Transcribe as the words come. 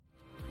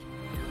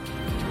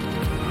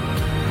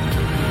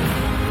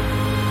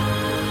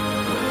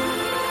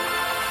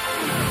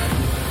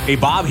Hey,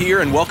 Bob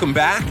here, and welcome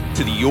back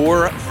to the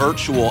Your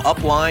Virtual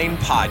Upline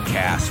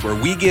podcast, where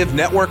we give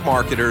network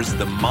marketers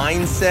the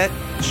mindset,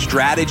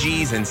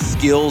 strategies, and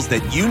skills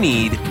that you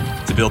need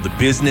to build the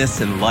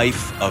business and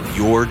life of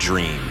your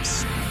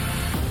dreams.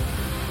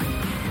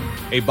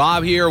 Hey,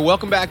 Bob here.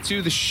 Welcome back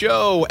to the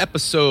show,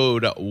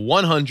 episode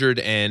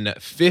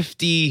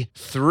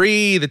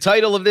 153. The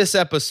title of this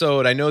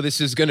episode, I know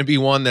this is going to be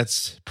one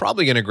that's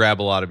probably going to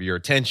grab a lot of your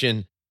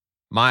attention.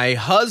 My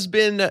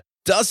husband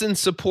doesn't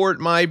support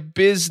my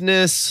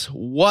business.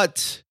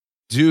 What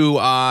do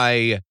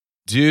I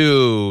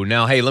do?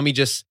 Now, hey, let me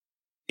just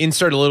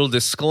insert a little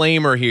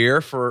disclaimer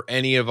here for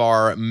any of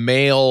our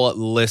male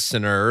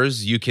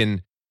listeners. You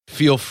can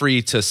feel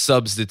free to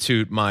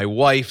substitute "my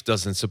wife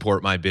doesn't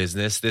support my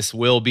business." This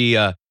will be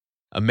a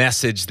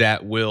message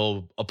that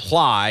will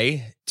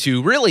apply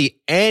to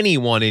really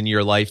anyone in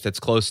your life that's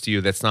close to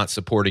you that's not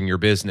supporting your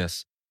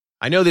business.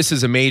 I know this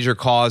is a major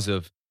cause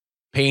of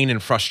pain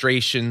and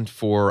frustration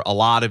for a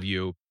lot of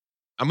you.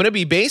 I'm going to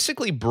be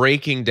basically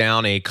breaking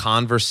down a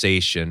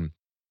conversation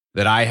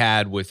that I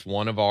had with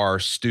one of our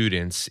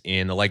students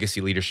in the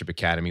Legacy Leadership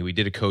Academy. We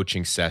did a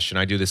coaching session.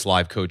 I do this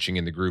live coaching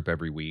in the group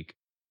every week.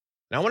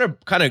 And I want to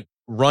kind of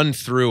run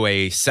through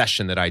a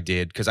session that I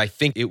did because I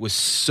think it was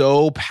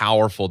so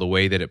powerful the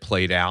way that it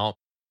played out.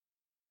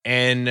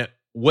 And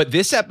what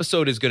this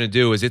episode is going to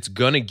do is it's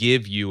going to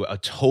give you a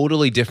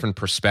totally different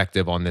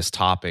perspective on this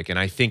topic. And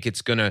I think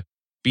it's going to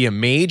be a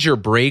major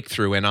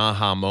breakthrough and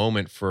aha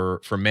moment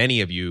for many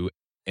of you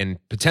and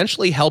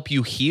potentially help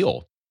you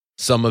heal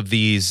some of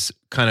these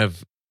kind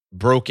of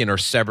broken or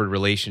severed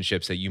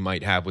relationships that you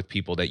might have with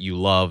people that you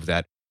love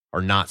that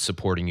are not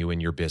supporting you in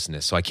your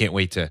business. So I can't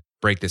wait to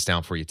break this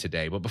down for you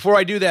today. But before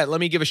I do that, let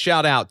me give a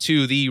shout out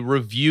to the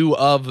review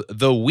of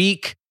the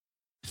week.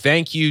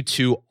 Thank you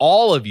to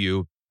all of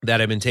you that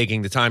have been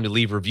taking the time to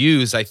leave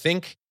reviews. I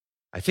think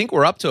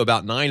we're up to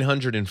about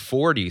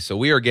 940. So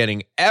we are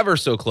getting ever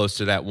so close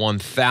to that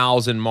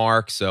 1,000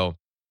 mark. So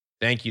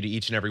thank you to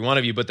each and every one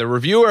of you. But the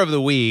reviewer of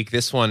the week,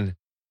 this one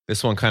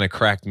kind of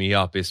cracked me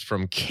up, is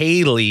from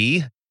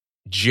Kaylee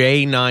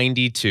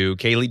J92.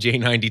 Kaylee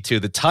J92.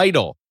 The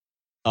title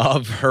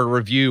of her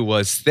review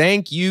was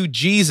 "Thank You,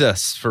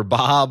 Jesus, for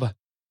Bob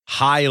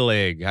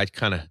Heilig." I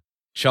kind of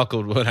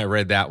chuckled when I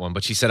read that one.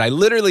 But she said, "I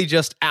literally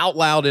just out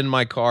loud in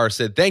my car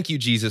said, 'Thank you,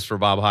 Jesus, for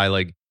Bob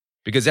Heilig.'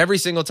 Because every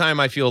single time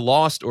I feel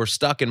lost or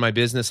stuck in my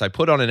business, I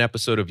put on an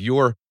episode of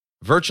Your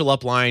Virtual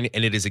Upline,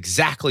 and it is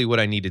exactly what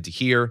I needed to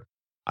hear.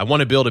 I want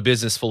to build a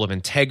business full of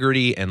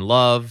integrity and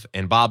love,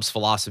 and Bob's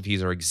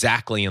philosophies are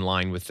exactly in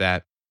line with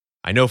that.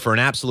 I know for an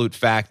absolute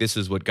fact this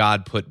is what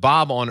God put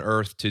Bob on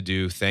earth to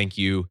do. Thank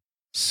you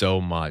so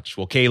much."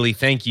 Well, Kaylee,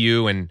 thank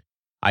you, and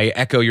I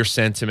echo your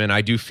sentiment.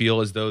 I do feel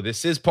as though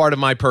this is part of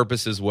my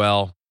purpose as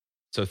well.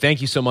 So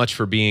thank you so much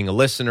for being a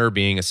listener,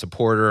 being a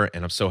supporter,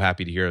 and I'm so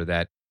happy to hear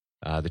that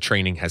the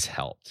training has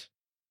helped.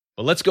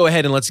 But let's go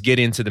ahead and let's get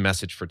into the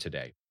message for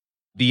today.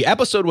 The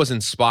episode was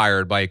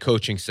inspired by a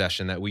coaching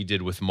session that we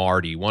did with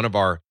Marty, one of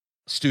our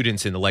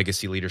students in the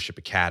Legacy Leadership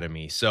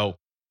Academy. So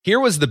here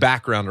was the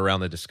background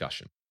around the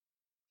discussion.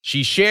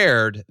 She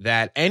shared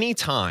that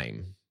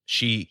anytime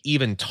she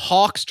even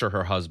talks to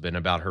her husband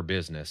about her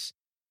business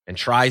and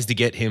tries to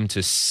get him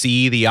to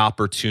see the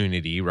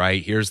opportunity,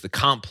 right? Here's the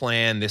comp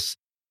plan. This,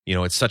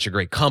 it's such a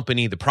great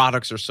company. The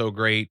products are so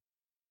great.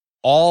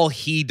 All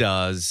he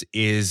does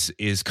is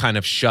kind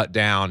of shut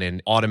down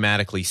and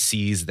automatically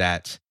sees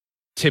that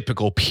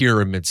typical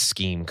pyramid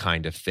scheme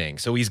kind of thing.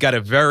 So he's got a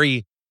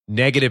very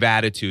negative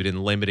attitude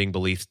and limiting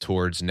belief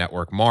towards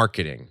network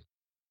marketing.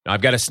 Now,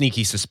 I've got a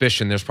sneaky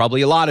suspicion there's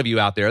probably a lot of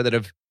you out there that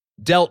have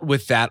dealt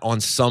with that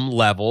on some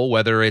level,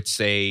 whether it's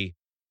a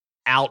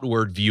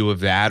outward view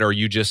of that or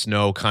you just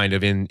know kind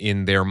of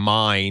in their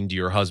mind,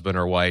 your husband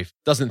or wife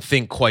doesn't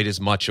think quite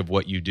as much of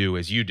what you do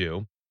as you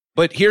do.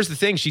 But here's the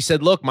thing. She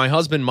said, look, my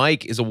husband,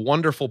 Mike, is a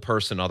wonderful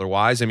person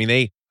otherwise. I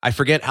mean, I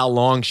forget how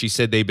long she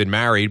said they've been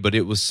married, but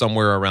it was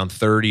somewhere around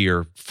 30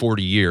 or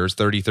 40 years,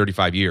 30,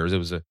 35 years. It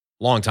was a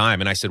long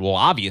time. And I said, well,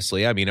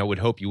 obviously, I would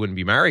hope you wouldn't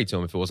be married to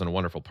him if it wasn't a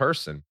wonderful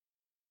person.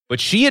 But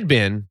she had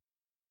been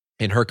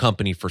in her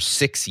company for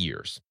 6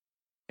 years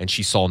and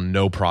she saw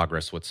no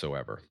progress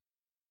whatsoever.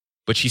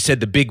 But she said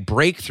the big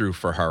breakthrough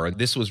for her, and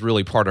this was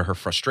really part of her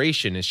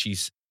frustration,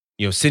 is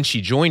since she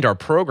joined our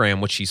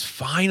program, what she's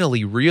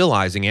finally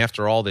realizing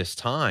after all this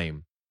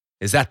time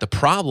is that the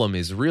problem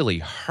is really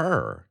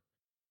her.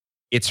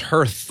 It's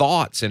her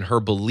thoughts and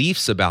her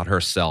beliefs about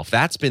herself.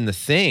 That's been the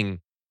thing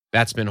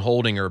that's been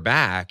holding her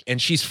back.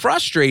 And she's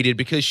frustrated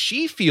because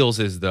she feels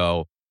as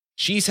though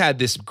she's had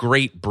this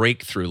great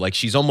breakthrough, like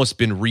she's almost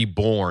been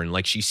reborn,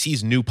 like she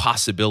sees new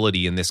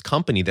possibility in this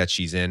company that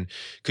she's in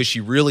because she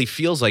really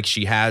feels like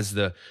she has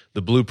the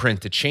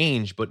blueprint to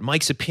change, but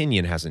Mike's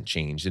opinion hasn't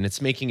changed. And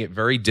it's making it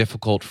very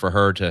difficult for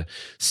her to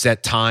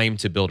set time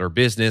to build her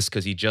business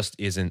because he just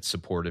isn't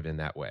supportive in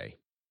that way.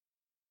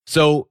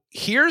 So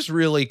here's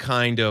really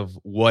kind of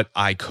what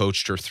I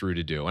coached her through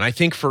to do. And I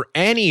think for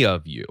any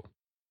of you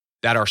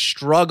that are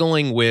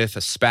struggling with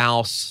a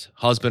spouse,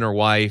 husband or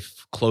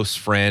wife, close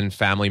friend,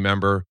 family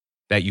member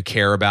that you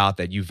care about,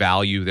 that you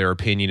value their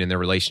opinion in their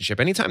relationship,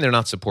 anytime they're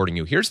not supporting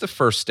you, here's the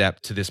first step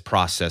to this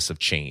process of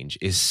change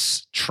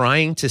is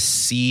trying to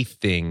see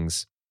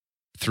things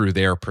through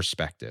their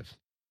perspective.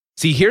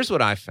 See, here's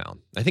what I found.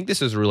 I think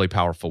this is a really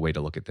powerful way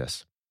to look at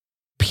this.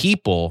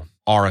 People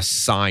are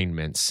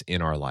assignments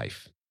in our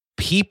life.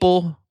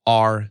 People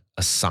are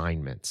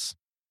assignments.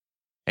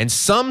 And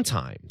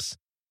sometimes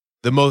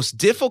the most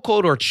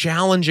difficult or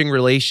challenging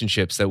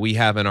relationships that we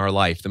have in our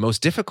life, the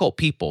most difficult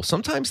people,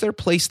 sometimes they're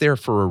placed there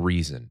for a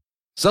reason.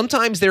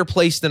 Sometimes they're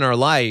placed in our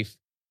life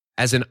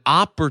as an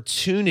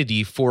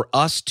opportunity for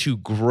us to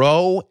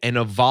grow and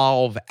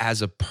evolve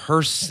as a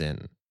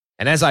person.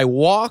 And as I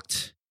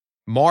walked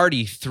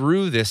Marty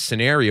through this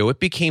scenario, it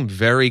became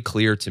very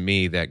clear to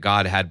me that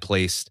God had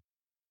placed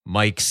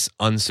Mike's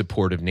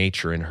unsupportive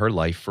nature in her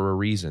life for a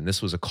reason.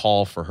 This was a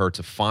call for her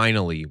to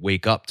finally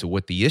wake up to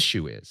what the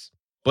issue is.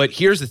 But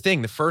here's the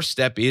thing. The first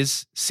step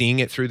is seeing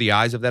it through the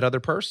eyes of that other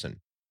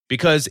person.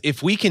 Because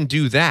if we can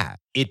do that,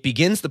 it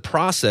begins the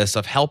process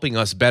of helping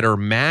us better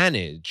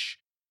manage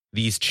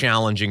these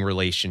challenging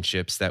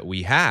relationships that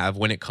we have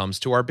when it comes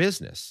to our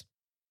business.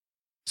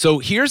 So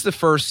here's the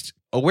first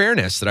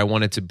awareness that I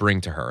wanted to bring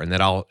to her and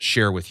that I'll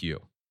share with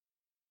you.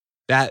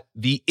 That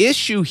the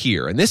issue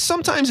here, and this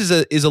sometimes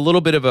is a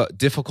little bit of a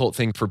difficult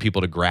thing for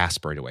people to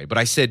grasp right away. But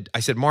I said,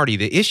 Marty,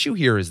 the issue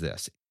here is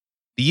this.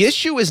 The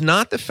issue is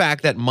not the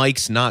fact that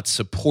Mike's not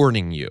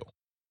supporting you.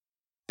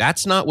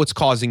 That's not what's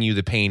causing you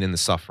the pain and the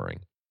suffering.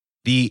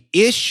 The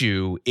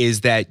issue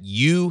is that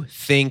you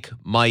think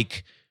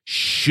Mike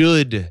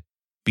should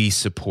be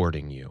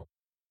supporting you.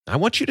 I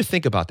want you to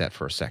think about that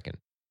for a second.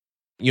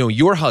 You know,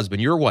 your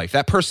husband, your wife,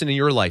 that person in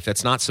your life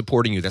that's not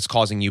supporting you, that's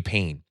causing you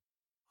pain.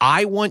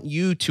 I want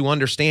you to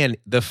understand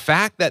the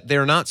fact that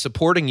they're not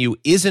supporting you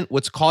isn't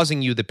what's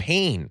causing you the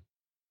pain.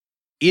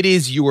 It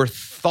is your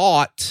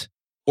thought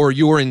or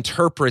your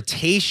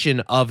interpretation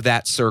of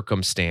that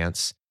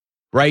circumstance,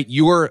 right?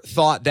 Your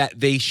thought that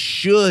they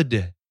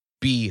should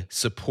be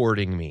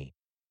supporting me.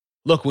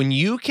 Look, when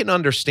you can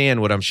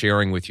understand what I'm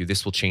sharing with you,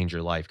 this will change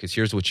your life because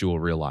here's what you will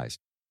realize.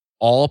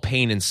 All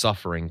pain and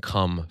suffering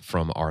come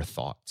from our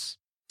thoughts.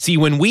 See,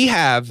 when we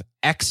have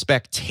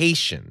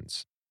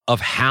expectations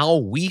of how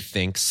we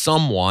think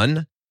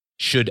someone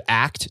should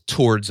act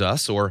towards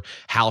us or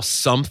how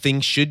something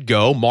should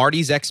go,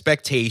 Marty's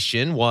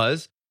expectation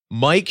was,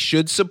 Mike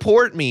should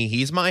support me.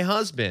 He's my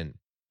husband.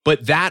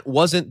 But that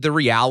wasn't the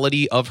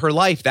reality of her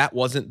life. That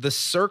wasn't the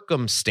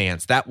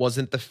circumstance. That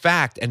wasn't the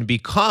fact. And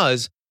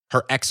because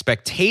her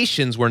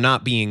expectations were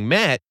not being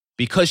met,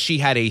 because she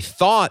had a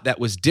thought that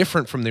was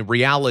different from the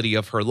reality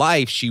of her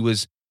life, she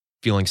was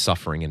feeling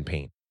suffering and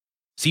pain.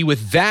 See,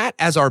 with that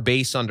as our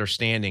base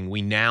understanding,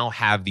 we now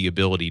have the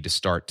ability to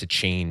start to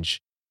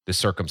change the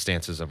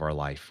circumstances of our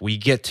life. We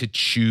get to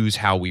choose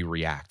how we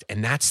react.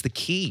 And that's the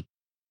key.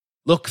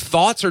 Look,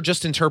 thoughts are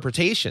just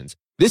interpretations.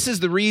 This is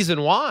the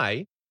reason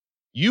why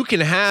you can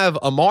have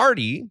a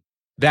Marty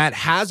that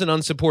has an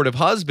unsupportive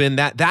husband,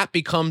 that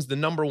becomes the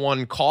number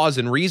one cause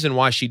and reason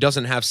why she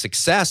doesn't have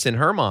success in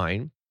her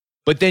mind.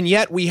 But then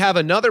yet we have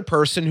another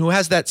person who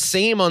has that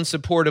same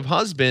unsupportive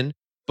husband,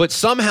 but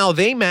somehow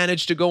they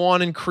manage to go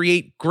on and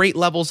create great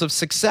levels of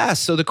success.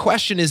 So the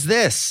question is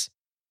this,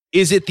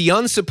 is it the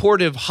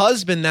unsupportive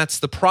husband that's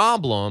the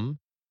problem?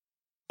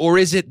 Or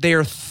is it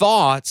their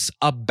thoughts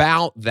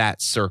about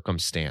that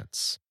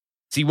circumstance?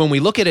 See, when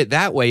we look at it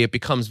that way, it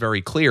becomes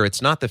very clear.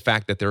 It's not the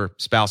fact that their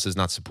spouse is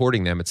not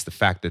supporting them. It's the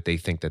fact that they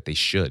think that they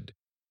should.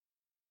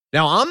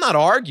 Now, I'm not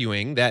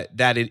arguing that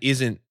it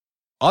isn't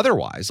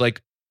otherwise.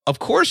 Like, of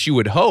course, you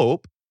would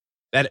hope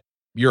that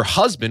your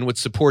husband would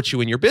support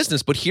you in your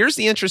business. But here's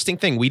the interesting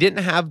thing. We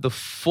didn't have the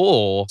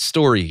full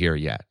story here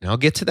yet. And I'll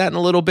get to that in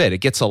a little bit. It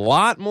gets a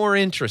lot more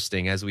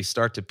interesting as we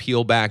start to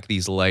peel back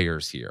these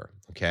layers here,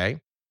 okay?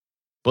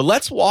 But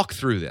let's walk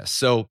through this.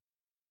 So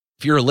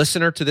if you're a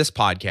listener to this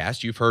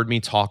podcast, you've heard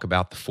me talk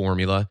about the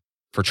formula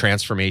for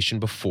transformation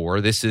before.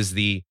 This is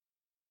the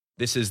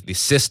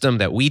system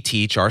that we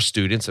teach our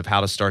students of how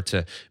to start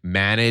to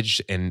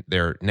manage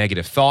their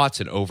negative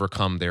thoughts and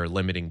overcome their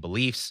limiting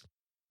beliefs.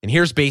 And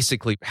here's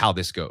basically how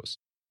this goes.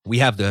 We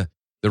have the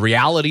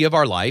reality of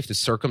our life, the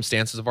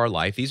circumstances of our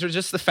life. These are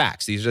just the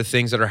facts. These are the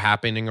things that are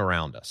happening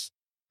around us.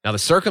 Now, the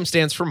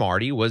circumstance for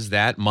Marty was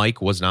that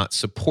Mike was not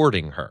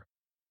supporting her.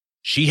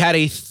 She had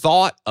a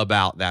thought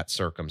about that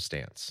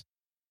circumstance.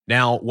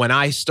 Now, when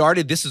I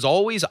started,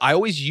 I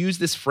always use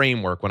this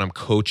framework when I'm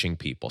coaching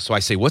people. So I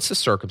say, what's the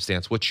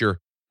circumstance? What's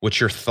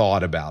your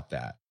thought about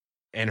that?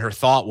 And her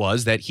thought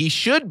was that he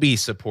should be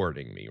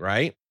supporting me,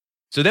 right?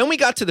 So then we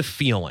got to the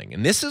feeling,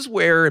 and this is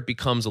where it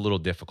becomes a little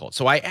difficult.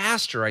 So I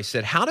asked her, I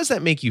said, how does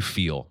that make you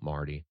feel,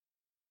 Marty?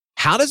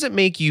 How does it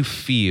make you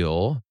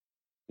feel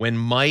when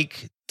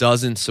Mike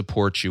doesn't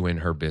support you in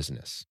her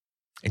business?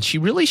 And she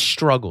really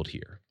struggled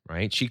here,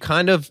 right? She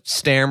kind of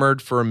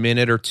stammered for a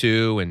minute or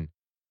two,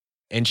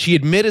 and she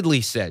admittedly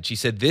said,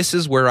 this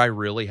is where I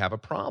really have a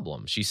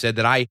problem. She said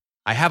that I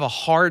have a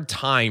hard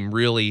time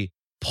really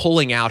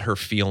pulling out her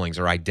feelings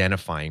or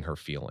identifying her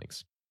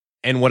feelings.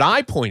 And what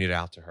I pointed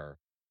out to her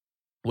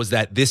was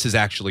that this is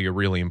actually a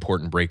really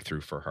important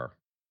breakthrough for her.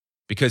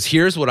 Because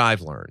here's what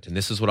I've learned, and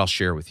this is what I'll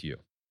share with you.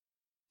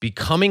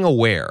 Becoming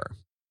aware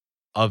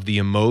of the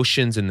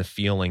emotions and the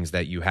feelings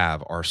that you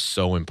have are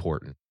so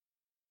important.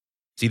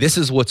 See, this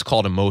is what's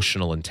called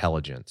emotional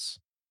intelligence.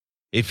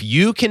 If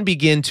you can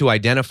begin to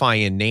identify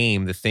and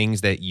name the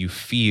things that you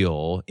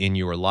feel in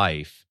your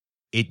life,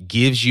 it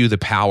gives you the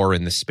power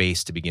and the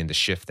space to begin to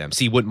shift them.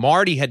 See, what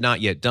Marty had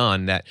not yet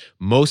done that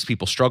most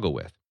people struggle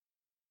with,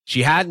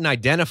 she hadn't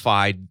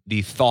identified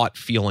the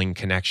thought-feeling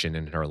connection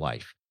in her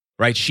life,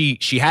 right? She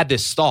had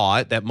this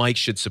thought that Mike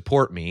should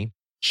support me.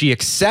 She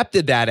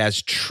accepted that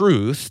as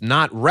truth,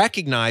 not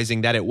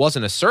recognizing that it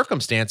wasn't a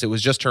circumstance, it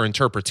was just her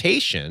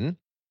interpretation.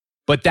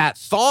 But that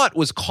thought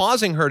was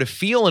causing her to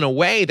feel in a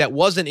way that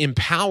wasn't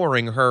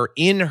empowering her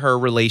in her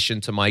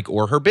relation to Mike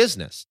or her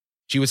business.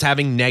 She was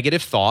having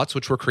negative thoughts,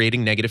 which were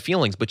creating negative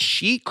feelings, but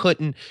she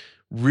couldn't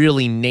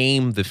really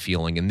name the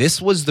feeling. And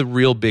this was the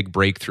real big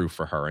breakthrough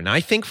for her. And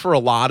I think for a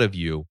lot of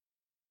you,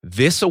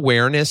 this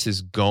awareness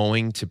is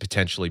going to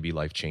potentially be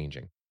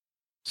life-changing.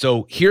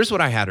 So here's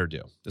what I had her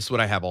do. This is what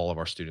I have all of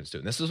our students do.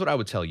 And this is what I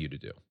would tell you to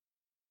do.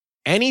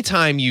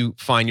 Anytime you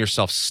find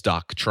yourself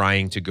stuck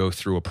trying to go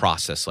through a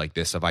process like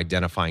this of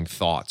identifying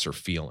thoughts or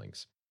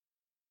feelings,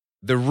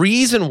 the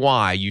reason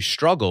why you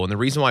struggle and the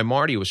reason why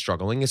Marty was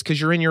struggling is because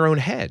you're in your own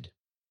head.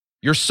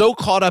 You're so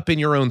caught up in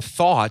your own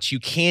thoughts, you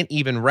can't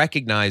even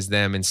recognize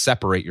them and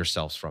separate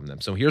yourselves from them.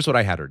 So here's what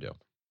I had her do.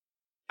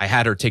 I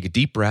had her take a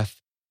deep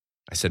breath.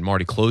 I said,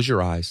 Marty, close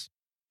your eyes,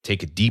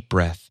 take a deep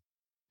breath.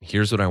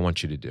 Here's what I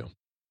want you to do.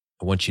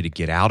 I want you to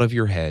get out of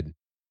your head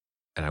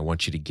and I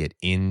want you to get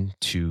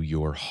into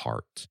your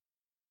heart.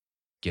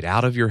 Get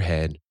out of your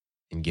head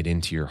and get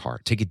into your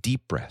heart. Take a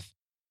deep breath.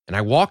 And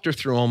I walked her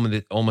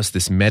through almost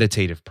this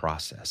meditative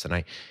process.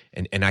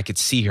 And I could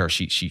see her.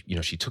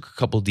 She took a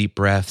couple deep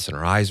breaths and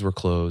her eyes were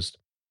closed.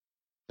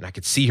 And I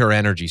could see her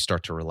energy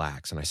start to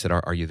relax. And I said,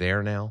 are you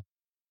there now?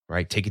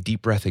 Right? Take a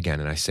deep breath again.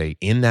 And I say,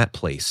 in that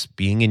place,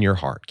 being in your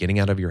heart, getting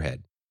out of your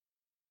head,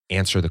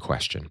 answer the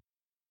question.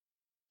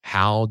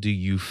 How do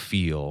you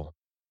feel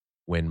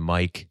when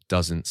Mike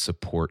doesn't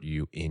support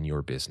you in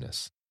your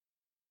business?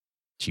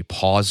 She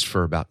paused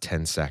for about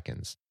 10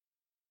 seconds.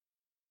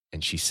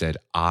 And she said,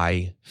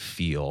 I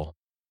feel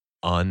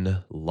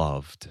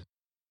unloved.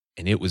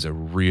 And it was a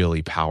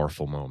really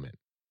powerful moment.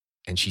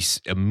 And she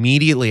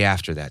immediately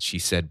after that, she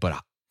said,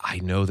 but I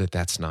know that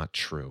that's not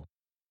true.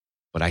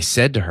 But I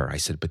said to her,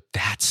 but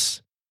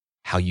that's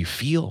how you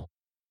feel.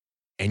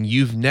 And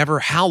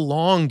how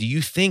long do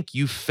you think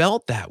you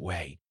felt that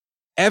way?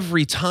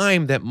 Every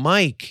time that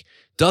Mike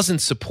doesn't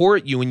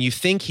support you and you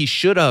think he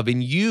should have,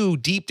 and you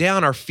deep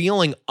down are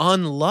feeling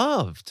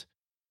unloved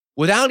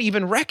without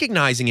even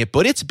recognizing it,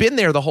 but it's been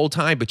there the whole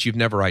time, but you've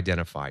never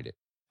identified it.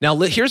 Now,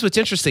 here's what's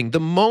interesting. The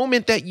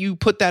moment that you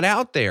put that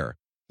out there,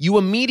 you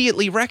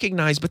immediately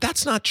recognize, but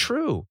that's not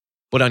true.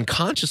 But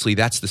unconsciously,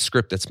 that's the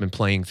script that's been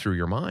playing through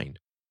your mind.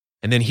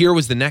 And then here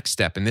was the next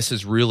step, and this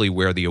is really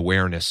where the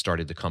awareness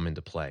started to come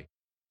into play.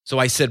 So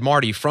I said,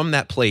 Marty, from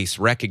that place,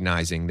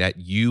 recognizing that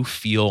you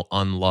feel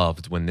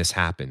unloved when this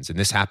happens, and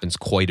this happens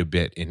quite a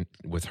bit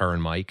with her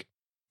and Mike,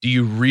 do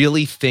you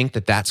really think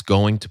that that's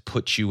going to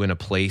put you in a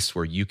place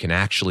where you can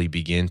actually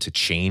begin to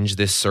change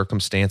this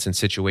circumstance and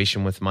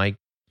situation with Mike?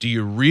 Do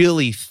you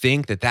really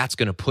think that that's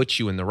going to put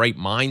you in the right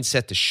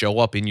mindset to show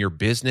up in your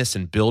business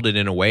and build it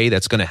in a way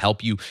that's going to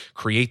help you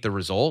create the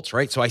results,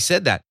 right? So I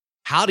said that.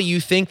 How do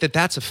you think that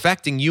that's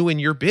affecting you in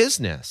your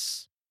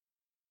business?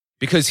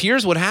 Because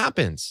here's what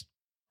happens.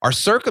 Our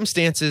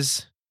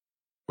circumstances,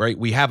 right?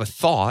 We have a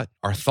thought.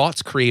 Our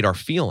thoughts create our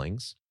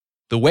feelings.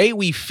 The way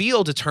we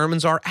feel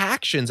determines our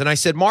actions. And I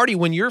said, Marty,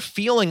 when you're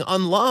feeling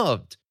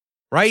unloved,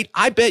 right?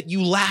 I bet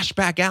you lash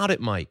back out at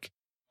Mike,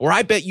 or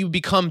I bet you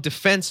become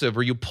defensive,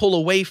 or you pull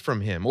away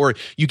from him, or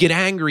you get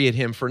angry at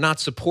him for not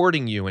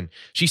supporting you. And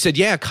she said,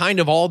 yeah, kind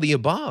of all the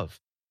above.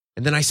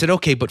 And then I said,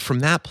 okay, but from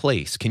that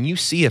place, can you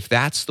see if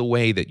that's the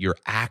way that you're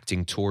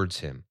acting towards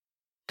him?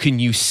 Can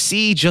you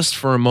see just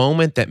for a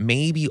moment that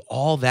maybe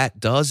all that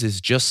does is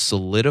just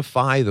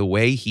solidify the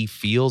way he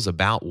feels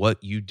about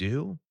what you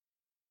do?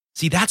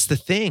 See, that's the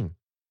thing.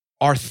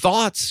 Our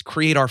thoughts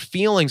create our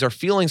feelings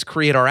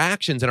create our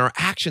actions, and our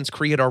actions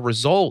create our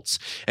results.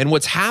 And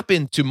what's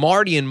happened to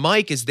Marty and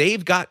Mike is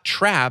they've got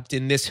trapped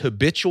in this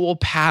habitual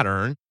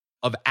pattern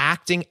of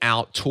acting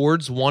out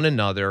towards one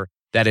another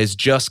that has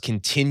just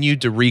continued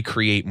to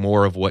recreate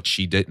more of what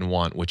she didn't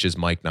want, which is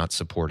Mike not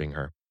supporting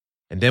her.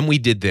 And then we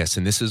did this,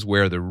 and this is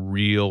where the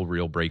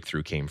real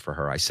breakthrough came for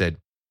her. I said,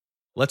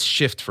 let's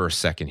shift for a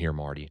second here,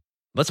 Marty.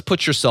 Let's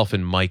put yourself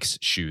in Mike's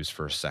shoes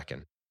for a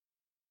second.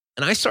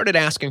 And I started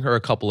asking her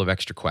a couple of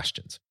extra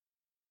questions.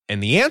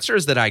 And the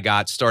answers that I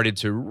got started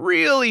to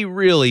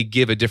really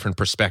give a different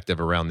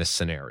perspective around this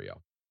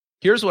scenario.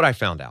 Here's what I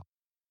found out.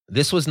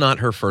 This was not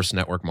her first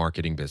network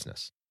marketing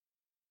business.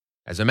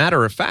 As a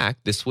matter of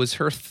fact, this was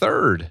her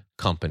third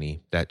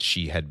company that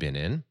she had been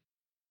in,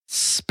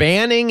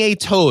 spanning a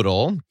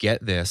total,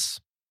 get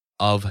this,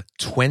 of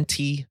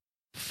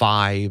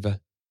 25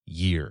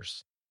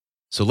 years.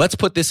 So let's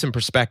put this in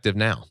perspective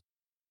now.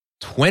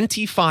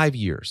 25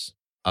 years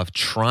of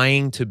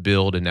trying to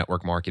build a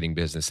network marketing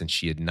business, and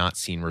she had not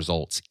seen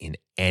results in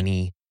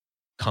any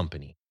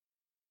company.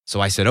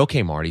 So I said,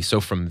 okay, Marty, so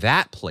from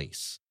that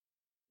place,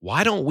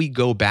 why don't we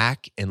go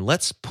back and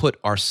let's put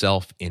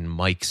ourselves in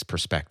Mike's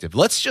perspective?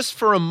 Let's just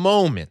for a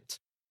moment,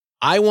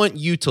 I want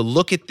you to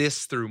look at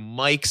this through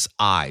Mike's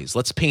eyes.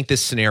 Let's paint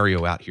this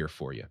scenario out here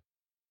for you.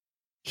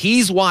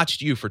 He's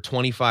watched you for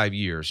 25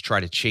 years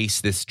try to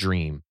chase this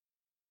dream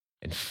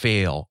and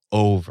fail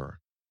over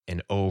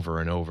and over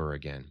and over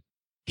again.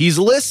 He's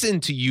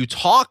listened to you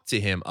talk to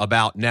him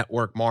about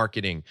network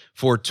marketing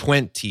for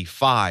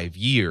 25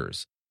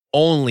 years,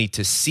 only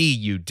to see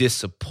you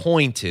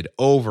disappointed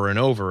over and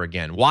over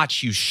again.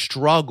 Watch you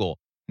struggle.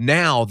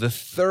 Now, the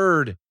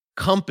third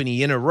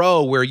company in a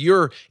row where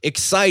you're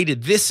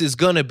excited, this is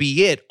going to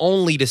be it,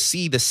 only to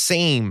see the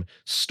same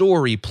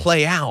story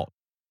play out.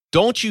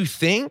 Don't you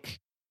think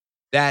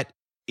that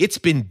it's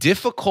been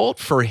difficult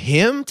for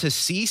him to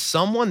see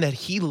someone that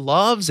he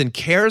loves and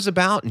cares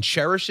about and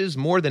cherishes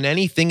more than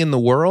anything in the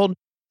world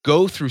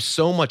go through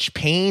so much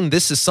pain?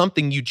 This is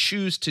something you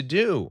choose to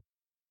do.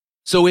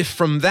 So if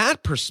from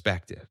that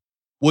perspective,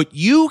 what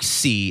you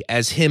see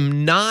as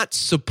him not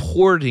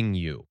supporting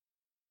you,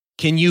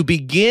 can you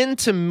begin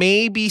to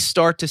maybe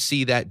start to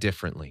see that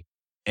differently?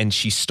 And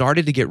she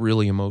started to get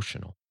really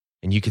emotional.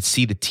 And you could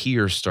see the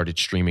tears started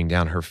streaming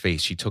down her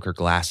face. She took her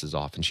glasses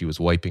off and she was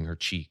wiping her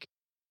cheek.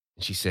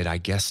 And she said, I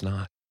guess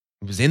not.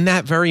 It was in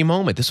that very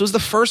moment. This was the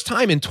first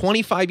time in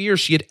 25 years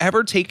she had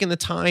ever taken the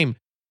time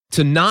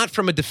to not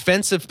from a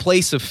defensive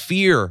place of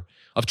fear,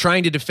 of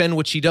trying to defend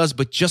what she does,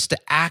 but just to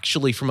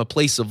actually, from a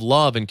place of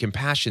love and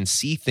compassion,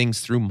 see things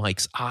through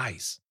Mike's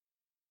eyes.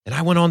 And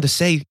I went on to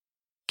say,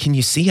 can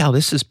you see how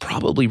this is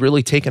probably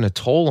really taking a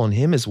toll on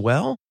him as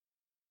well?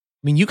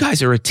 I mean, you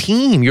guys are a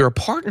team. You're a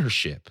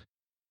partnership.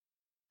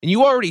 And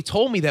you already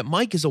told me that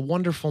Mike is a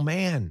wonderful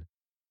man.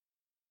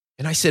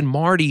 And I said,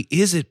 Marty,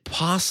 is it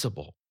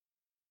possible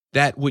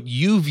that what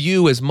you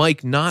view as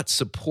Mike not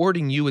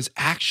supporting you is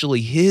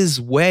actually his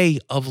way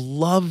of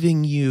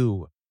loving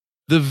you?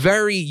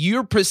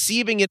 You're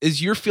perceiving it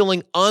as you're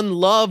feeling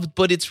unloved,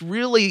 but it's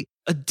really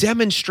a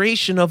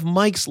demonstration of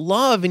Mike's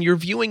love and you're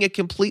viewing it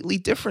completely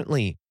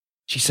differently.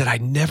 She said, I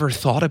never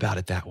thought about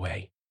it that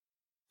way.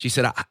 She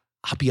said,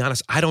 I'll be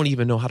honest, I don't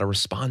even know how to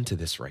respond to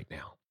this right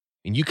now.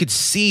 And you could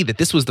see that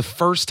this was the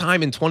first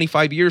time in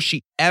 25 years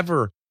she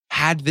ever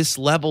had this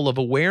level of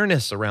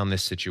awareness around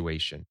this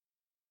situation.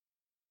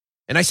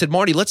 And I said,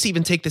 Marty, let's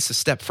even take this a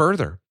step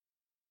further.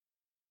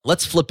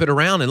 Let's flip it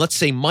around and let's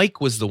say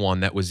Mike was the one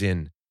that was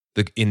in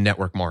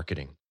network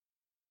marketing.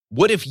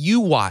 What if you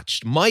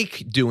watched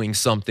Mike doing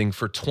something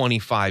for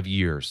 25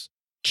 years,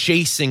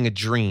 chasing a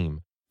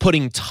dream,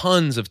 putting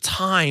tons of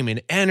time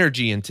and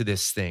energy into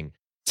this thing,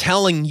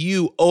 telling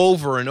you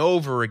over and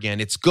over again,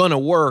 it's going to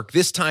work.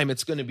 This time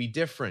it's going to be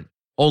different.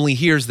 Only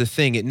here's the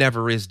thing, it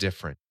never is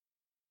different.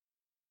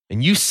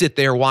 And you sit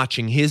there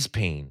watching his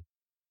pain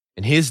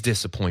and his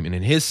disappointment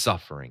and his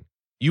suffering.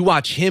 You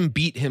watch him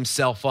beat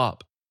himself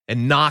up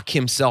and knock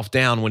himself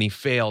down when he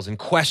fails and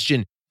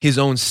question his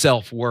own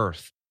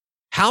self-worth.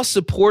 How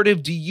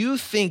supportive do you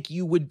think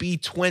you would be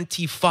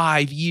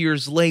 25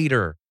 years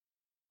later?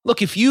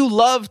 Look, if you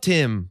loved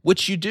him,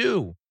 which you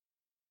do,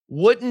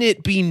 wouldn't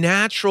it be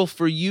natural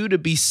for you to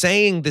be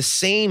saying the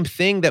same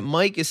thing that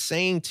Mike is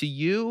saying to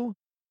you?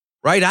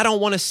 Right? I don't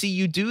want to see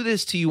you do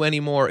this to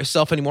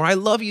yourself anymore. I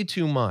love you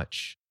too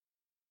much.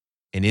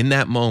 And in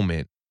that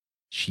moment,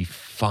 she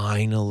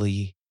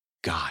finally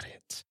got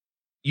it.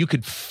 You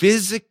could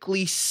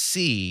physically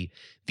see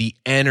the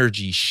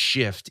energy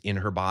shift in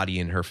her body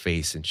and her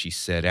face. And she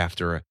said,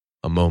 after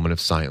a moment of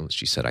silence,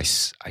 she said, I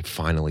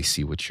finally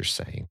see what you're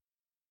saying.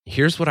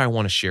 Here's what I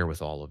want to share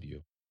with all of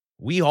you.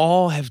 We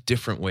all have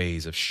different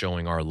ways of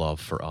showing our love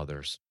for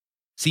others.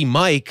 See,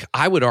 Mike,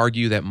 I would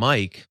argue that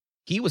Mike,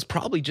 he was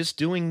probably just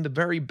doing the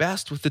very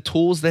best with the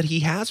tools that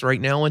he has right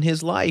now in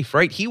his life,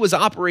 right? He was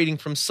operating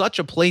from such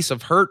a place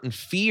of hurt and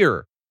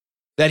fear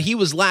that he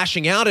was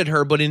lashing out at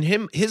her, but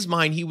in his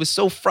mind, he was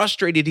so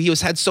frustrated. He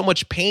had so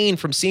much pain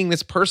from seeing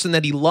this person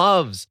that he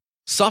loves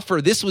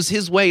suffer. This was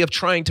his way of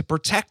trying to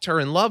protect her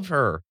and love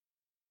her.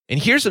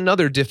 And here's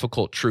another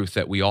difficult truth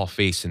that we all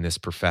face in this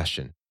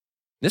profession.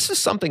 This is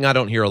something I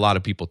don't hear a lot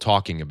of people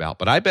talking about,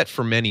 but I bet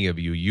for many of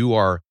you, you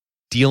are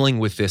dealing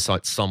with this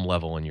at some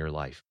level in your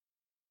life.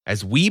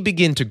 As we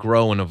begin to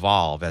grow and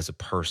evolve as a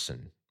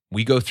person,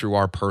 we go through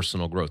our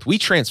personal growth. We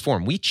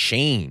transform, we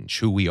change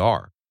who we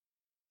are.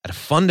 At a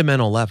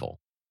fundamental level,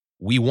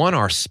 we want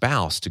our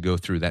spouse to go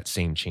through that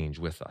same change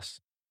with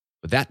us.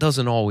 But that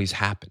doesn't always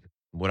happen.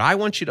 What I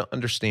want you to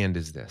understand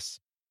is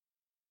this.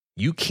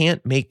 You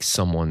can't make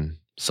someone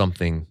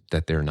something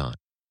that they're not.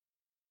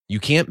 You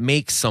can't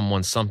make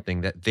someone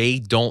something that they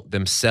don't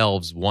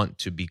themselves want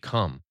to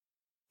become.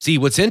 See,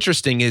 what's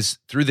interesting is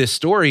through this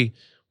story,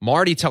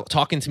 Marty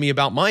talking to me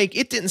about Mike,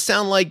 it didn't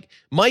sound like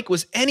Mike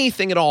was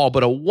anything at all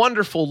but a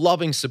wonderful,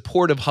 loving,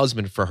 supportive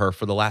husband for her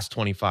for the last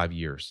 25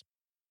 years.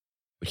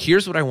 But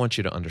here's what I want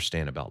you to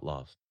understand about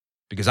love,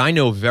 because I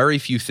know very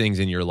few things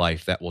in your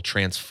life that will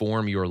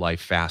transform your life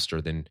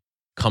faster than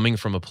coming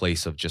from a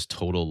place of just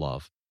total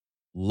love.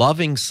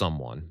 Loving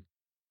someone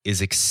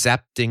is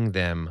accepting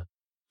them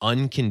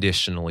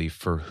unconditionally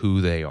for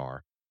who they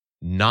are,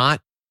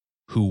 not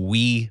who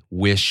we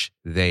wish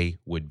they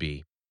would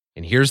be.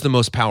 And here's the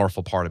most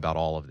powerful part about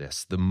all of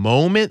this. The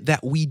moment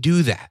that we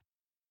do that,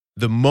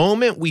 the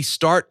moment we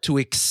start to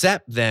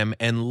accept them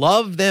and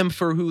love them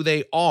for who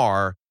they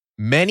are,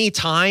 many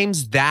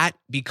times that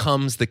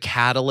becomes the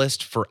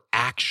catalyst for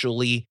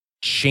actually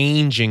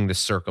changing the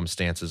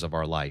circumstances of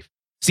our life.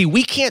 See,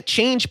 we can't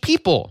change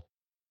people,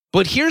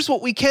 but here's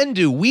what we can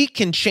do. We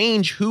can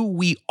change who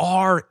we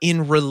are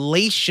in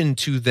relation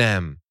to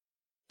them.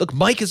 Look,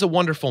 Mike is a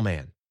wonderful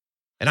man.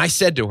 And I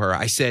said to her,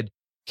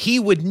 he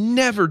would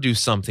never do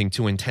something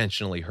to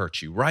intentionally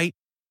hurt you, right?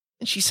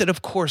 And she said,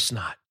 of course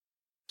not.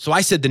 So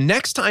I said, the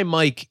next time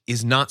Mike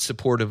is not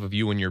supportive of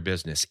you and your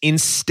business,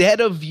 instead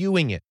of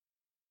viewing it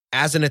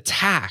as an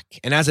attack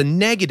and as a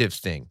negative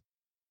thing,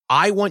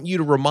 I want you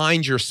to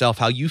remind yourself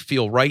how you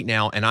feel right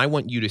now, and I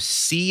want you to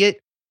see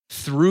it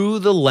through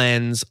the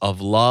lens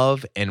of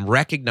love and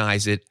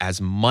recognize it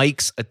as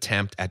Mike's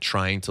attempt at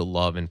trying to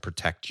love and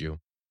protect you.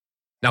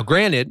 Now,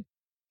 granted,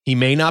 he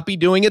may not be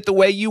doing it the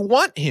way you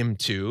want him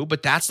to,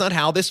 but that's not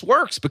how this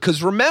works.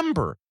 Because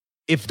remember,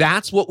 if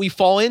that's what we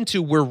fall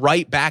into, we're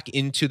right back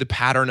into the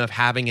pattern of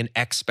having an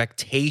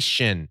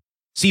expectation.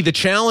 See, the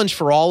challenge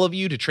for all of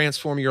you to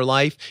transform your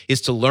life is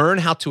to learn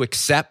how to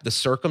accept the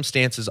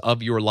circumstances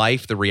of your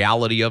life, the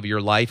reality of your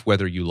life,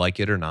 whether you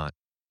like it or not.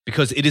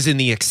 Because it is in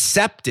the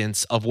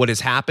acceptance of what is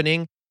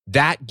happening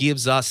that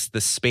gives us the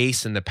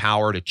space and the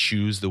power to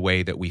choose the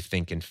way that we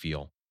think and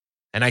feel.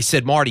 And I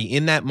said, Marty,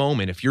 in that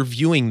moment, if you're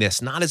viewing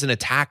this not as an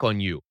attack on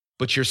you,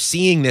 but you're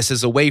seeing this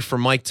as a way for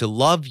Mike to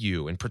love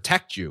you and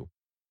protect you,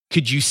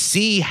 could you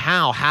see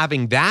how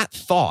having that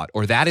thought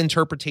or that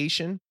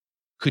interpretation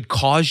could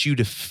cause you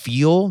to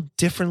feel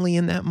differently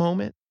in that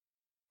moment?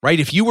 Right?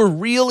 If you were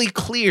really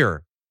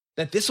clear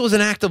that this was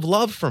an act of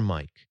love from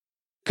Mike.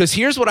 Because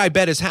here's what I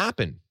bet has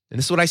happened. And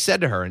this is what I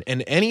said to her.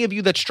 And any of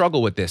you that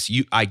struggle with this,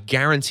 I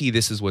guarantee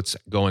this is what's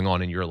going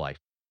on in your life.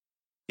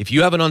 If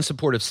you have an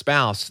unsupportive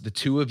spouse, the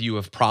two of you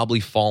have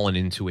probably fallen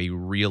into a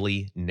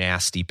really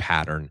nasty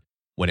pattern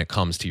when it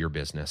comes to your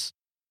business,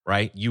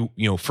 right? You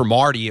know, for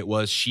Marty, it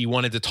was she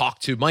wanted to talk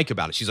to Mike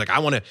about it. She's like, I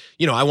want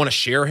to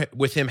share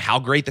with him how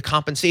great the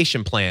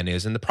compensation plan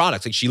is and the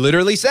products. Like she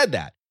literally said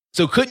that.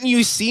 So couldn't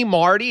you see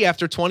Marty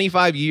after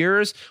 25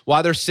 years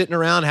while they're sitting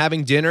around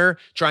having dinner,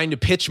 trying to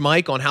pitch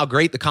Mike on how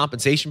great the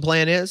compensation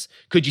plan is?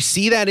 Could you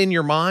see that in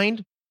your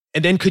mind?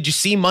 And then could you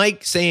see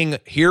Mike saying,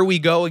 here we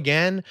go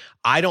again?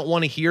 I don't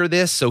want to hear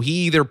this. So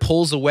he either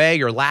pulls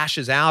away or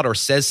lashes out or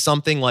says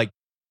something like,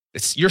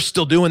 you're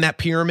still doing that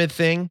pyramid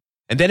thing.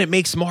 And then it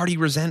makes Marty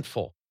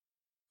resentful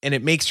and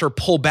it makes her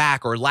pull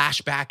back or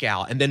lash back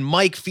out. And then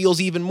Mike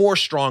feels even more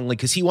strongly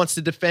because he wants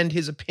to defend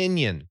his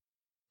opinion.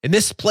 And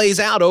this plays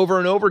out over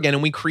and over again.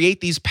 And we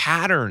create these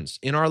patterns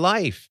in our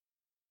life.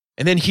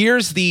 And then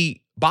here's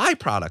the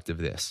byproduct of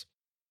this.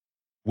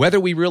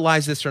 Whether we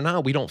realize this or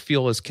not, we don't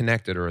feel as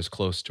connected or as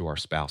close to our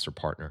spouse or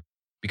partner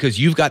because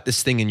you've got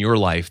this thing in your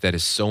life that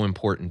is so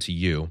important to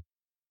you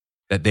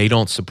that they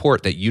don't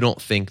support, that you don't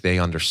think they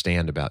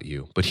understand about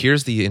you. But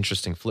here's the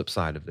interesting flip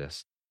side of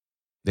this.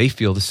 They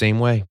feel the same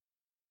way.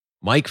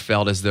 Mike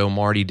felt as though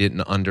Marty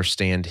didn't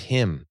understand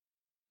him.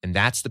 And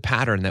that's the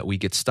pattern that we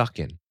get stuck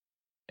in.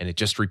 And it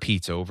just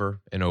repeats over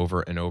and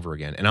over and over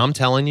again. And I'm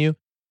telling you,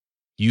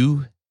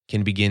 you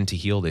can begin to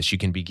heal this. You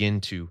can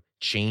begin to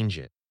change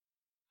it.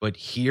 But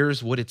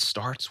here's what it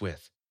starts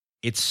with.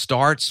 It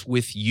starts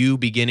with you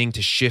beginning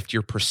to shift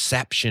your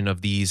perception of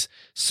these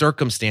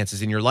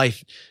circumstances in your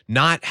life,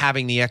 not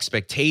having the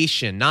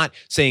expectation, not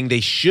saying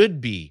they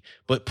should be,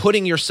 but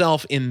putting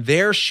yourself in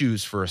their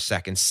shoes for a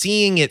second,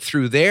 seeing it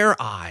through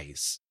their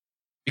eyes.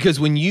 Because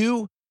when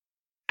you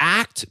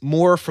act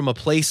more from a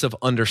place of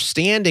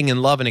understanding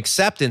and love and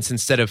acceptance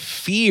instead of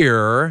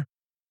fear,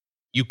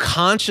 you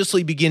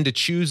consciously begin to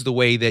choose the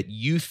way that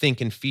you think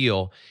and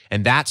feel,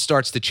 and that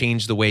starts to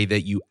change the way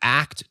that you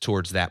act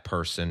towards that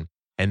person,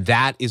 and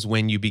that is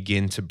when you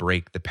begin to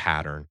break the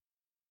pattern.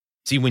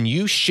 See, when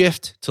you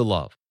shift to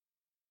love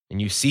and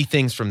you see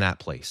things from that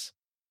place,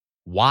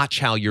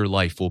 watch how your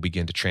life will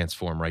begin to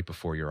transform right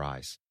before your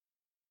eyes.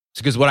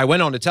 Because what I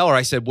went on to tell her,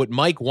 I said, what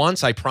Mike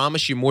wants, I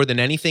promise you more than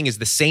anything, is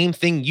the same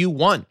thing you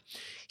want.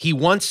 He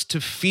wants to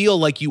feel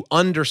like you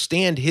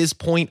understand his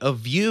point of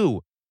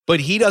view.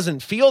 But he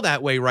doesn't feel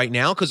that way right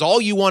now because all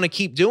you want to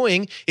keep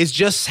doing is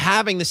just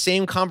having the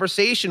same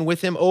conversation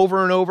with him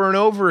over and over and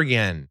over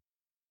again.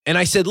 And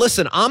I said,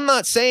 listen, I'm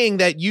not saying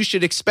that you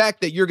should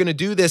expect that you're going to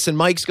do this and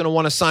Mike's going to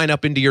want to sign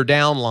up into your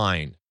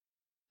downline.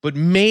 But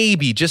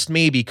maybe, just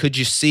maybe, could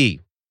you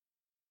see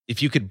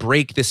if you could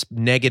break this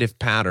negative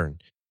pattern?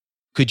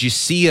 Could you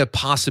see a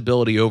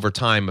possibility over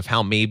time of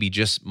how maybe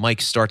just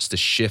Mike starts to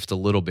shift a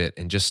little bit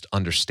and just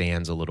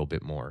understands a little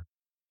bit more?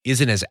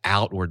 Isn't as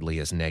outwardly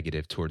as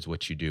negative towards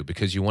what you do.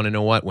 Because you want to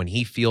know what? When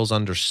he feels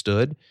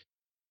understood,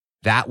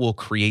 that will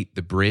create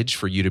the bridge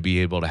for you to be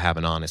able to have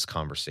an honest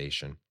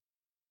conversation.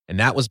 And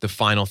that was the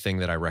final thing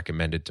that I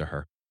recommended to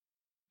her.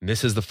 And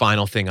this is the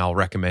final thing I'll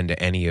recommend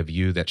to any of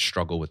you that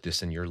struggle with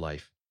this in your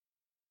life.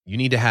 You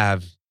need to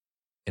have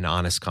an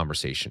honest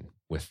conversation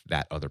with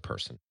that other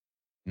person,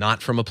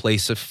 not from a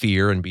place of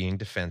fear and being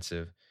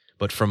defensive,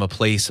 but from a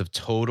place of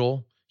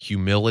total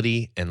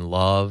humility and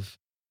love,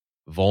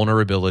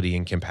 vulnerability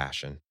and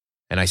compassion.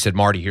 And I said,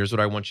 Marty, here's what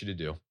I want you to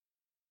do.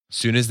 As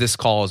soon as this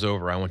call is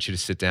over, I want you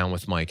to sit down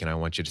with Mike and I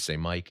want you to say,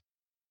 Mike,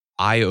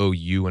 I owe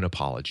you an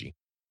apology.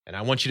 And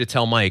I want you to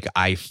tell Mike,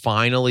 I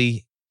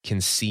finally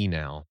can see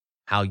now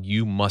how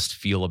you must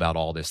feel about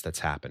all this that's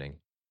happening.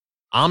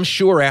 I'm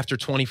sure after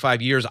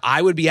 25 years,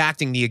 I would be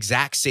acting the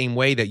exact same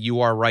way that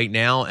you are right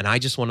now. And I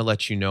just want to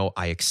let you know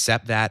I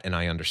accept that and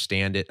I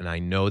understand it. And I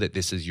know that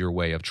this is your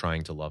way of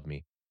trying to love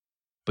me.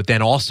 But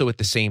then also at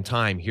the same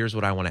time, here's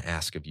what I want to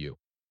ask of you.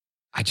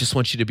 I just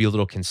want you to be a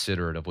little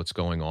considerate of what's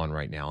going on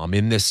right now. I'm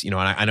in this, and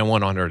I don't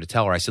want her to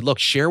tell her. I said, look,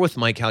 share with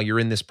Mike how you're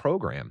in this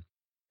program.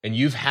 And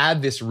you've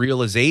had this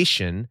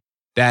realization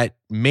that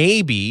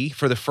maybe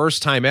for the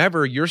first time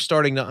ever, you're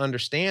starting to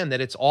understand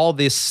that it's all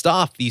this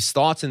stuff, these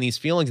thoughts and these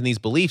feelings and these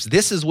beliefs.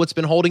 This is what's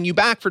been holding you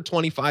back for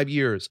 25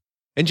 years.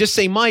 And just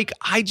say, Mike,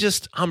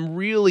 I'm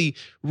really,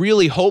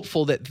 really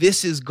hopeful that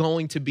this is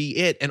going to be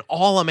it. And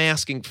all I'm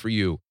asking for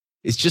you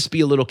is just be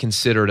a little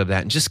considerate of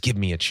that and just give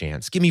me a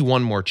chance. Give me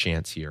one more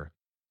chance here.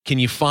 Can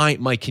you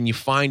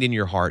find in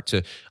your heart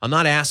to, I'm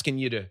not asking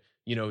you to,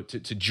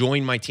 to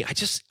join my team.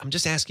 I'm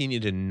just asking you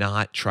to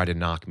not try to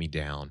knock me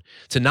down,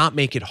 to not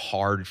make it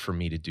hard for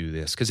me to do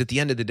this. Because at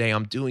the end of the day,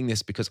 I'm doing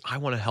this because I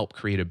want to help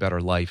create a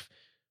better life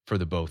for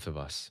the both of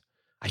us.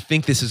 I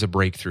think this is a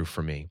breakthrough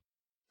for me.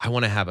 I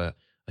want to have a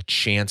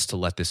chance to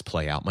let this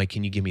play out. Mike,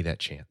 can you give me that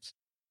chance?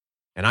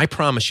 And I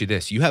promise you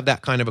this, you have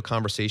that kind of a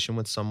conversation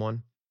with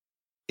someone,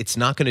 it's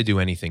not going to do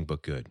anything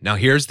but good. Now,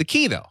 here's the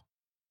key though.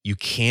 You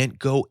can't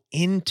go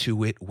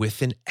into it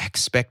with an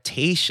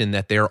expectation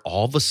that they're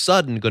all of a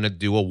sudden going to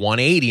do a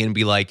 180 and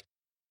be like,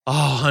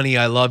 oh, honey,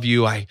 I love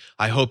you. I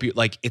hope you,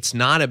 like, it's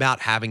not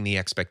about having the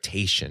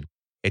expectation.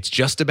 It's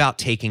just about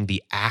taking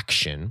the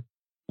action,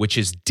 which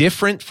is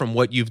different from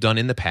what you've done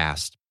in the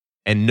past,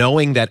 and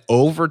knowing that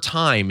over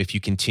time, if you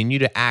continue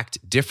to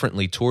act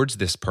differently towards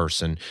this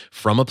person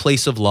from a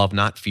place of love,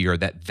 not fear,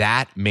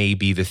 that may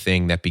be the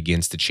thing that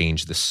begins to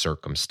change the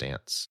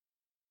circumstance.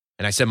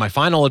 And I said, my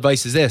final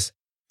advice is this.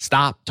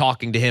 Stop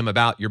talking to him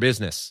about your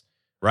business,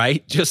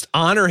 right? Just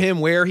honor him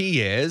where he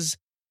is.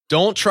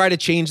 Don't try to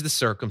change the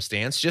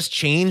circumstance. Just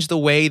change the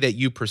way that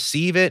you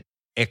perceive it,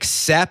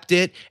 accept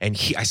it. And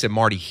I said,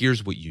 Marty,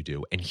 here's what you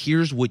do. And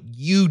here's what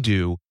you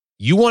do.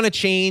 You want to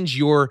change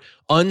your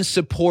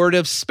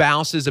unsupportive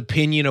spouse's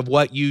opinion of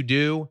what you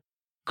do?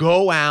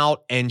 Go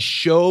out and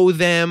show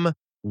them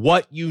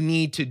what you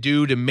need to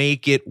do to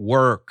make it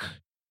work.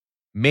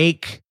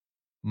 Make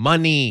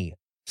money.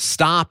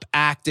 Stop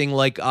acting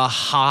like a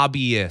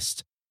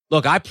hobbyist.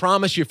 Look, I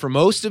promise you, for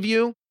most of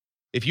you,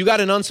 if you got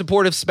an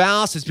unsupportive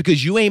spouse, it's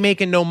because you ain't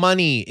making no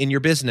money in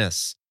your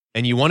business.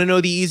 And you want to know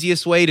the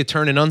easiest way to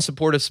turn an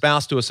unsupportive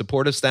spouse to a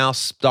supportive spouse?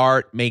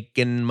 Start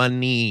making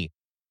money.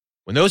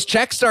 When those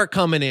checks start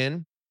coming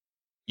in,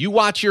 you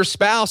watch your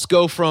spouse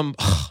go from,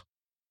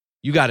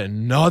 you got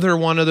another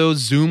one of those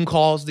Zoom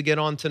calls to get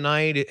on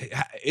tonight.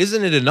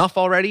 Isn't it enough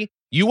already?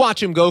 You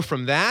watch him go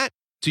from that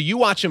to you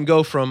watch him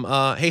go from,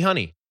 hey,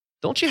 honey,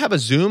 don't you have a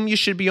Zoom you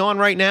should be on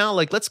right now?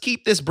 Like, let's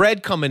keep this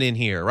bread coming in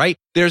here, right?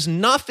 There's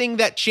nothing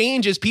that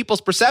changes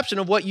people's perception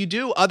of what you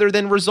do other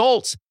than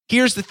results.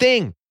 Here's the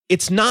thing.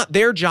 It's not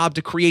their job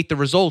to create the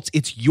results.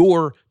 It's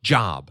your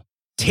job.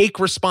 Take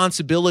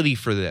responsibility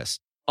for this.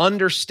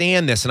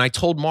 Understand this. And I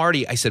told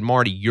Marty, I said,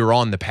 Marty, you're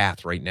on the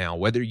path right now.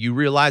 Whether you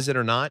realize it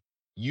or not,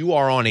 you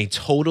are on a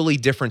totally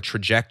different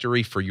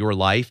trajectory for your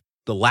life.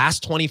 The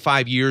last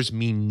 25 years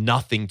mean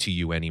nothing to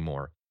you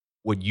anymore.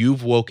 What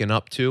you've woken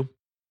up to,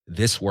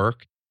 this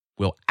work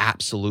will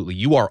absolutely,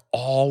 you are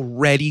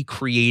already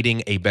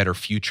creating a better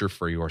future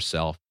for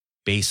yourself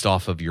based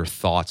off of your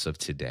thoughts of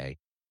today.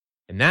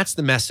 And that's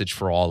the message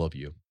for all of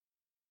you.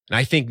 And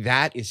I think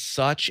that is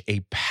such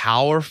a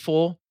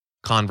powerful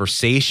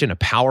conversation, a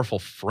powerful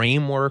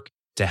framework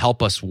to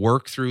help us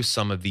work through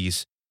some of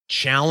these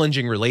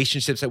challenging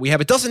relationships that we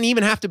have. It doesn't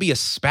even have to be a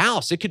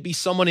spouse. It could be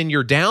someone in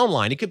your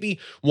downline. It could be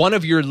one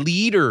of your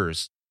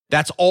leaders.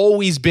 That's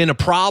always been a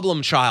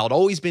problem child,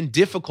 always been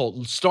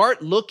difficult.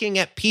 Start looking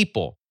at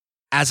people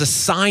as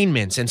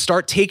assignments and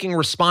start taking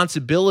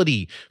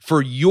responsibility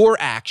for your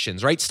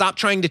actions, right? Stop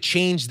trying to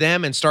change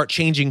them and start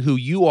changing who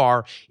you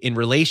are in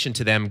relation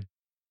to them.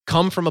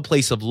 Come from a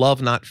place of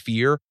love, not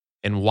fear,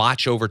 and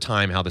watch over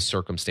time how the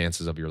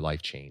circumstances of your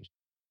life change.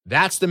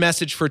 That's the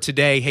message for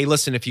today. Hey,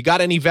 listen, if you got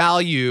any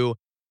value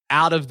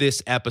out of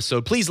this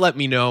episode, please let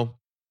me know.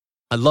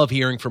 I love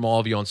hearing from all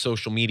of you on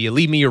social media.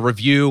 Leave me a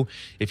review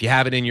if you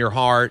have it in your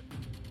heart.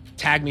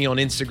 Tag me on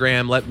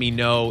Instagram. Let me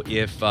know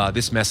if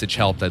this message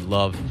helped. I'd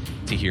love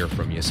to hear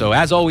from you. So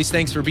as always,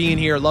 thanks for being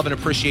here. Love and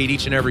appreciate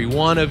each and every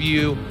one of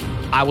you.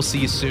 I will see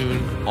you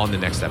soon on the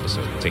next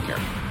episode. Take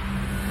care.